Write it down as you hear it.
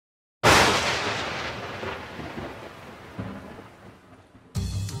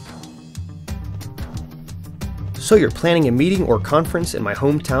So you're planning a meeting or conference in my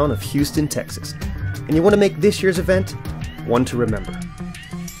hometown of Houston, Texas, and you want to make this year's event one to remember.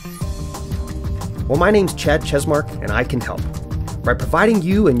 Well, my name's Chesmark, and I can help by providing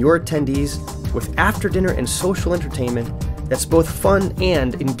you and your attendees with after-dinner and social entertainment that's both fun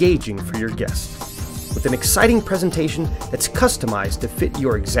and engaging for your guests, with an exciting presentation that's customized to fit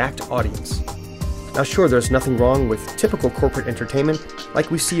your exact audience. Now sure, there's nothing wrong with typical corporate entertainment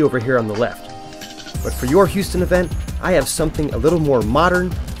like we see over here on the left, but for your Houston event, I have something a little more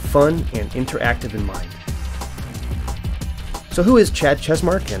modern, fun, and interactive in mind. So who is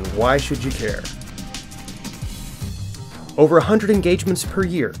Chesmark, and why should you care? Over 100 engagements per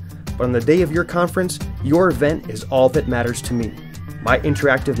year, but on the day of your conference, your event is all that matters to me. My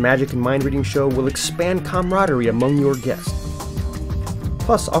interactive magic and mind reading show will expand camaraderie among your guests.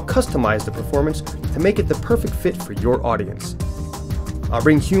 Plus, I'll customize the performance to make it the perfect fit for your audience. I'll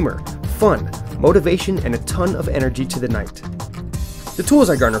bring humor, fun, motivation, and a ton of energy to the night. The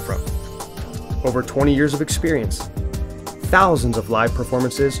tools I garner from: over 20 years of experience, thousands of live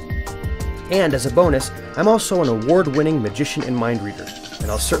performances, and as a bonus, I'm also an award-winning magician and mind reader,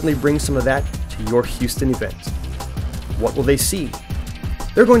 and I'll certainly bring some of that to your Houston event. What will they see?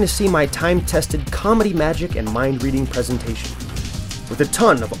 They're going to see my time-tested comedy magic and mind reading presentation, with a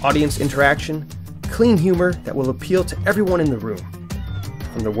ton of audience interaction, clean humor that will appeal to everyone in the room.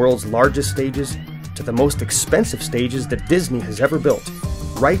 From the world's largest stages to the most expensive stages that Disney has ever built,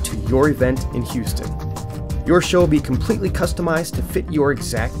 right to your event in Houston. Your show will be completely customized to fit your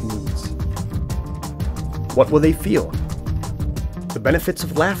exact needs. What will they feel? The benefits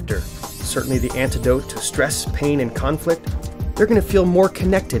of laughter, certainly the antidote to stress, pain, and conflict. They're going to feel more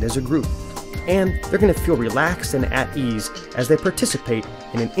connected as a group, and they're going to feel relaxed and at ease as they participate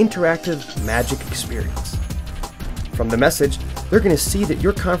in an interactive magic experience. From the message, they're going to see that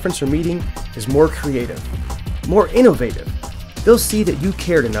your conference or meeting is more creative, more innovative. They'll see that you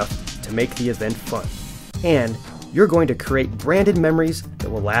cared enough to make the event fun, and you're going to create branded memories that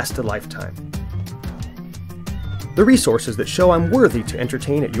will last a lifetime. The resources that show I'm worthy to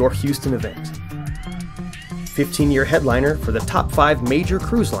entertain at your Houston event: 15-year headliner for the top 5 major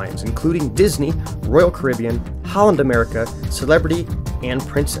cruise lines, including Disney, Royal Caribbean, Holland America, Celebrity, and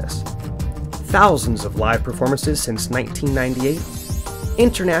Princess. Thousands of live performances since 1998.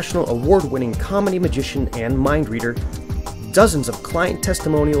 International award-winning comedy magician and mind reader. Dozens of client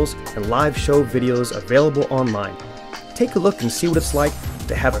testimonials and live show videos available online. Take a look and see what it's like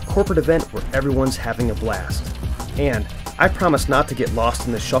to have a corporate event where everyone's having a blast. And I promise not to get lost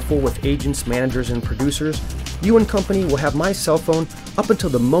in the shuffle with agents, managers, and producers. You and company will have my cell phone up until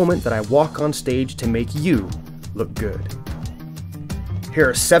the moment that I walk on stage to make you look good. Here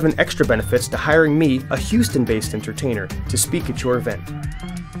are 7 extra benefits to hiring me, a Houston-based entertainer, to speak at your event.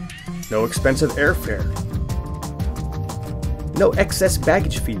 No expensive airfare. No excess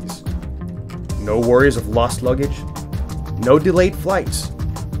baggage fees. No worries of lost luggage. No delayed flights.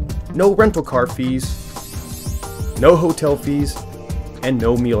 No rental car fees. No hotel fees, and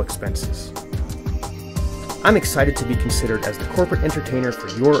no meal expenses. I'm excited to be considered as the corporate entertainer for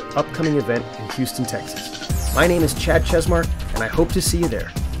your upcoming event in Houston, Texas. My name is Chesmark, and I hope to see you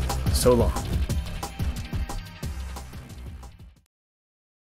there. So long.